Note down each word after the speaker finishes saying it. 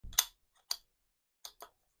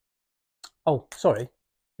Oh, sorry.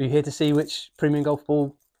 Were you here to see which premium golf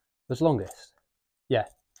ball was longest? Yeah.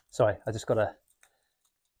 Sorry, I just gotta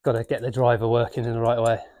get the driver working in the right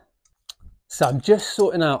way. So I'm just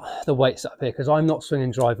sorting out the weights up here because I'm not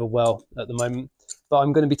swinging driver well at the moment, but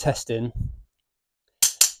I'm going to be testing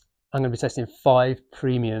 5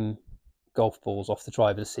 premium golf balls off the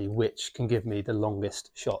driver to see which can give me the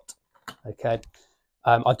longest shot. Okay.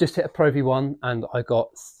 I've just hit a Pro V1 and I got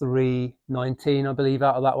 319, I believe,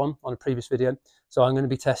 out of that one on a previous video. So I'm going to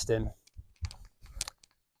be testing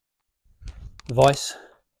Vice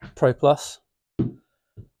Pro Plus,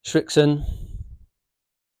 Srixon,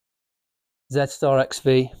 zstar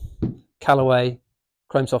XV, Callaway,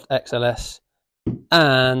 Chromesoft XLS,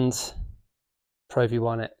 and Pro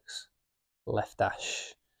V1X left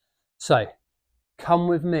dash. So come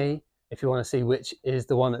with me if you want to see which is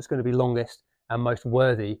the one that's going to be longest and most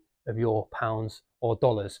worthy of your pounds or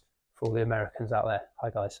dollars for all the Americans out there. Hi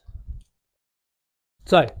guys.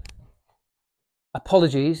 So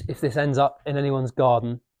apologies if this ends up in anyone's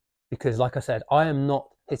garden, because like I said, I am not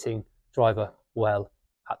hitting driver well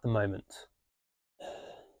at the moment.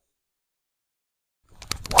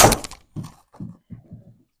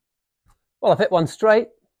 Well, I've hit one straight.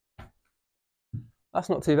 That's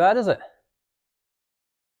not too bad, is it?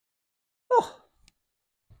 Oh,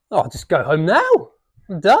 I'll just go home now.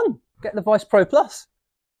 I'm done. Get the Vice Pro Plus.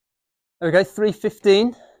 There we go,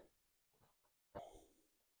 315.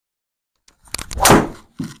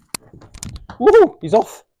 Woohoo, he's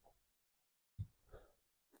off.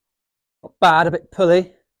 Not bad, a bit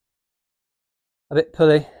pulley.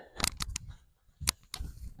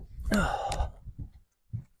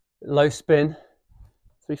 Low spin,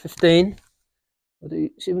 315. We'll see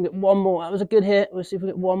if we can get one more. That was a good hit. We'll see if we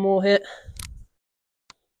get one more hit.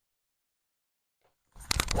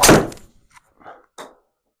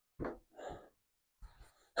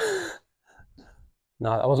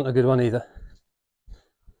 No, that wasn't a good one either.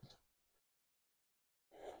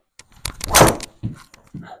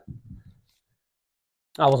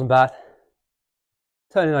 That wasn't bad.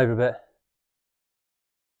 Turning over a bit.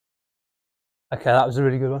 Okay, that was a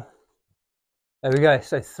really good one. There we go.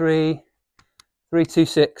 So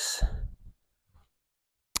 326.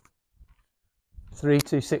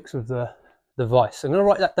 326 with the Vice. I'm going to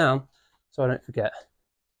write that down so I don't forget.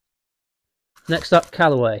 Next up,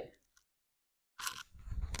 Callaway.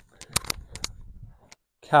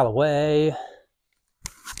 Callaway.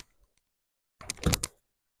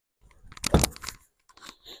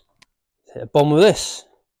 Hit a bomb with this,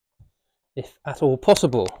 if at all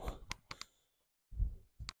possible.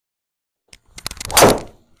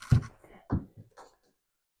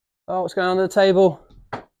 Oh, what's going on under the table?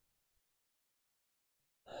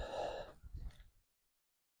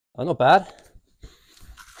 Oh, not bad.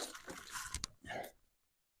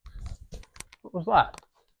 What was that?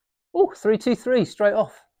 Oh, 323 straight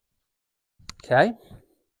off. Okay.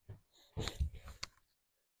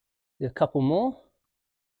 Do a couple more.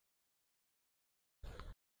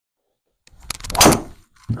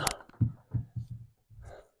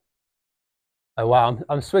 Oh wow,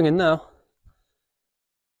 I'm swinging now.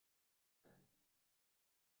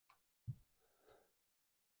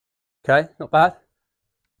 Okay, not bad.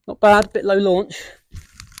 Not bad, bit low launch.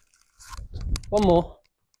 One more.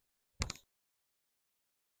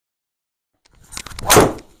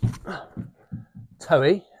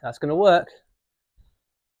 Toey, that's going to work.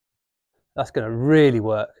 That's going to really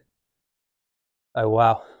work. Oh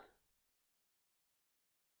wow.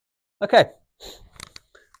 Okay.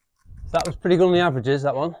 That was pretty good on the averages,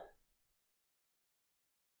 that one.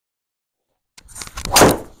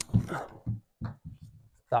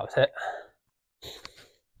 That was it.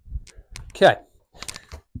 Okay.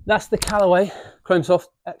 That's the Callaway Chromesoft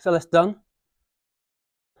XLS done.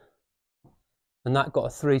 And that got a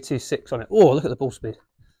 326 on it. Oh, look at the ball speed.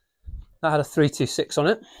 That had a 326 on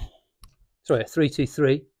it. Sorry, a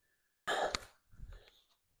 323.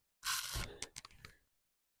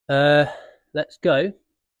 Let's go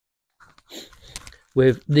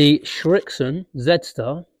with the Srixon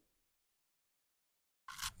zstar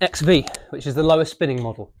XV, which is the lowest spinning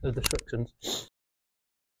model of the Srixons.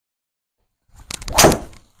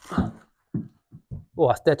 Oh,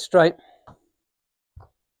 that's dead straight.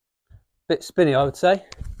 Bit spinny, I would say.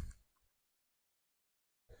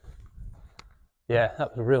 Yeah,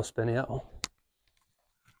 that was a real spinny, that one.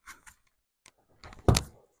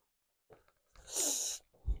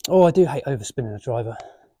 Oh, I do hate overspinning a driver.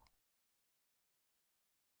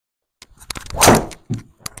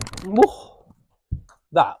 Whoa.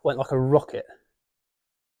 That went like a rocket.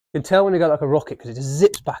 You can tell when you go like a rocket because it just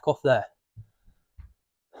zips back off there.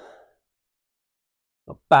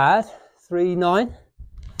 Not bad. 3.9,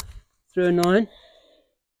 3.09.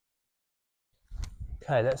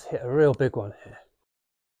 Okay, let's hit a real big one here.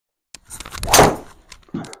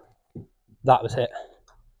 That was it.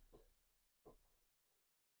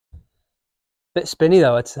 Bit spinny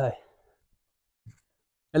though, I'd say.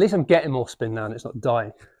 At least I'm getting more spin now and it's not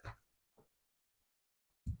dying.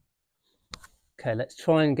 Okay, let's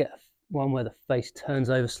try and get one where the face turns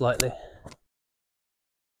over slightly.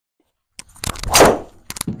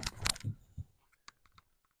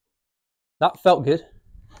 That felt good.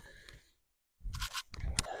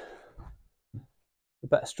 A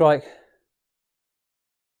better strike.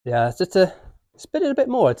 Yeah, it's just to spin it a bit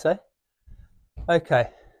more, I'd say. Okay.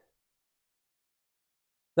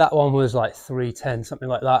 That one was like 310, something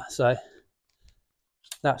like that, so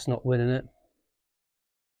that's not winning it.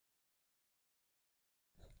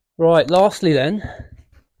 Right, lastly then,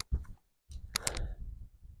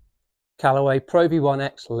 Callaway Pro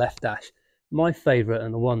V1X left dash. My favourite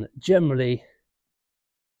and the one that generally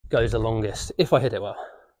goes the longest, if I hit it well.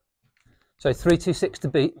 So 326 to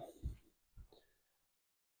beat.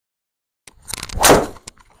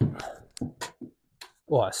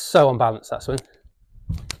 Oh, it's so unbalanced, that swing.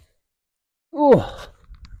 Oh,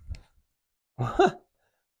 not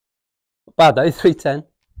bad though, 310.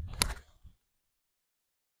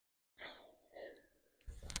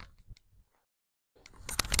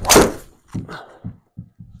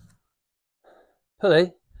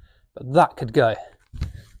 Pulley, but that could go.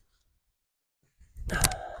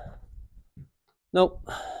 Nope.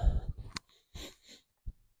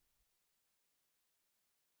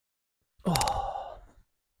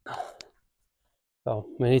 Oh,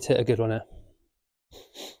 we need to hit a good one here.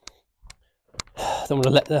 Don't want to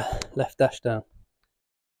let the left dash down.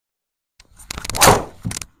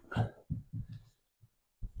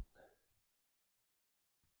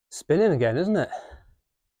 Spinning again, isn't it?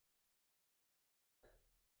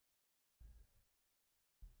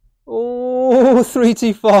 Oh,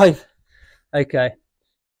 325. Okay.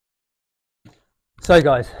 So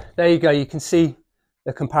guys, there you go. You can see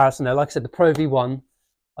the comparison there. Like I said, the Pro V1,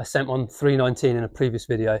 I sent one 319 in a previous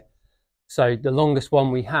video. So the longest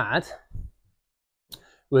one we had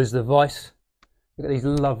was the Vice. Look at these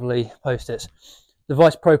lovely post-its. The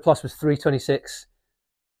Vice Pro Plus was 326.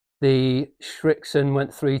 The Srixon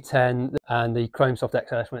went 310, and the Chromesoft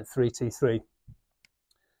XLS went 323.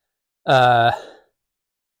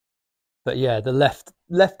 But yeah, the left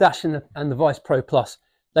dash and the Vice Pro Plus,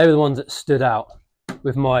 they were the ones that stood out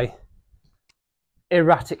with my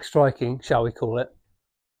erratic striking, shall we call it.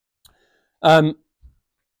 And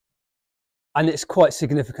it's quite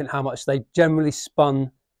significant how much they generally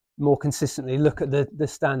spun more consistently. Look at the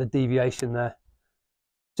standard deviation there.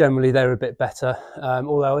 Generally, they're a bit better.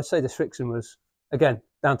 Although I would say the Srixon was, again,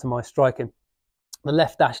 down to my striking. The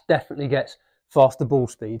left dash definitely gets faster ball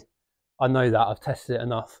speed. I know that, I've tested it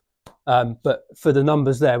enough. But for the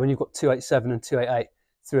numbers there, when you've got 287 and 288,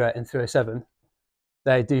 308 and 307,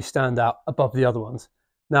 they do stand out above the other ones.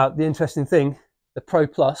 Now, the interesting thing, the Pro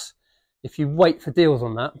Plus, if you wait for deals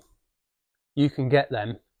on that, you can get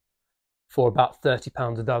them for about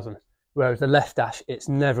 £30 a dozen. Whereas the left dash, it's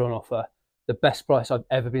never on offer. The best price I've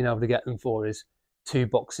ever been able to get them for is 2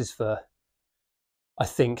 boxes for, I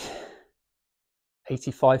think,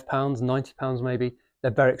 £85, £90 maybe.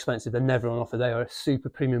 They're very expensive. They're never on offer. They are a super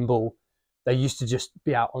premium ball. They used to just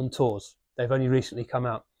be out on tours. They've only recently come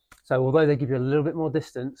out. So although they give you a little bit more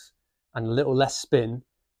distance and a little less spin,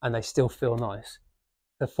 and they still feel nice,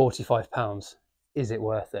 for £45, is it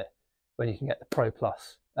worth it when you can get the Pro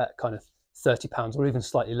Plus at kind of £30 or even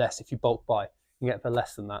slightly less if you bulk buy? You can get it for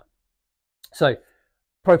less than that. So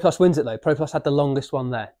Pro Plus wins it though. Pro Plus had the longest one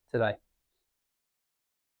there today.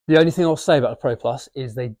 The only thing I'll say about the Pro Plus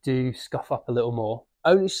is they do scuff up a little more,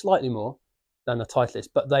 only slightly more than the Titleist,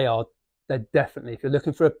 but they're definitely, if you're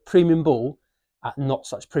looking for a premium ball at not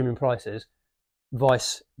such premium prices,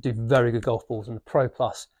 Vice do very good golf balls, and the Pro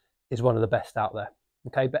Plus is one of the best out there.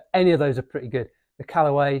 Okay, but any of those are pretty good. The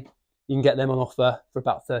Callaway, you can get them on offer for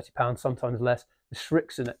about £30, sometimes less. The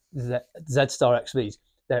Srixon zstar XVs,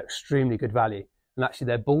 they're extremely good value, and actually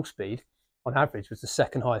their ball speed on average was the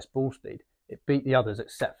second highest ball speed. It beat the others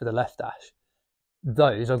except for the left dash.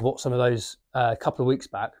 Those, I bought some of those a couple of weeks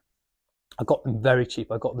back. I got them very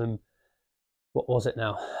cheap. I got them, what was it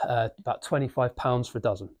now? About £25 for a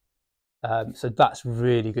dozen. So that's a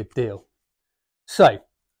really good deal. So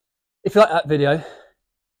if you like that video,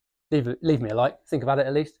 leave me a like, think about it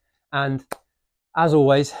at least. And as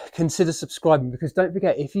always, consider subscribing, because don't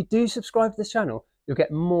forget, if you do subscribe to this channel, you'll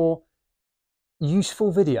get more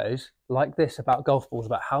useful videos like this about golf balls,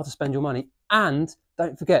 about how to spend your money. And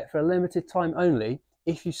don't forget, for a limited time only,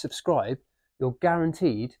 if you subscribe, you're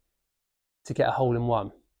guaranteed to get a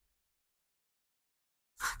hole-in-one.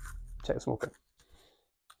 Check the small print.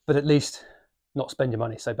 But at least not spend your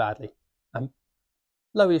money so badly and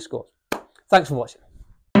lower your scores. Thanks for watching.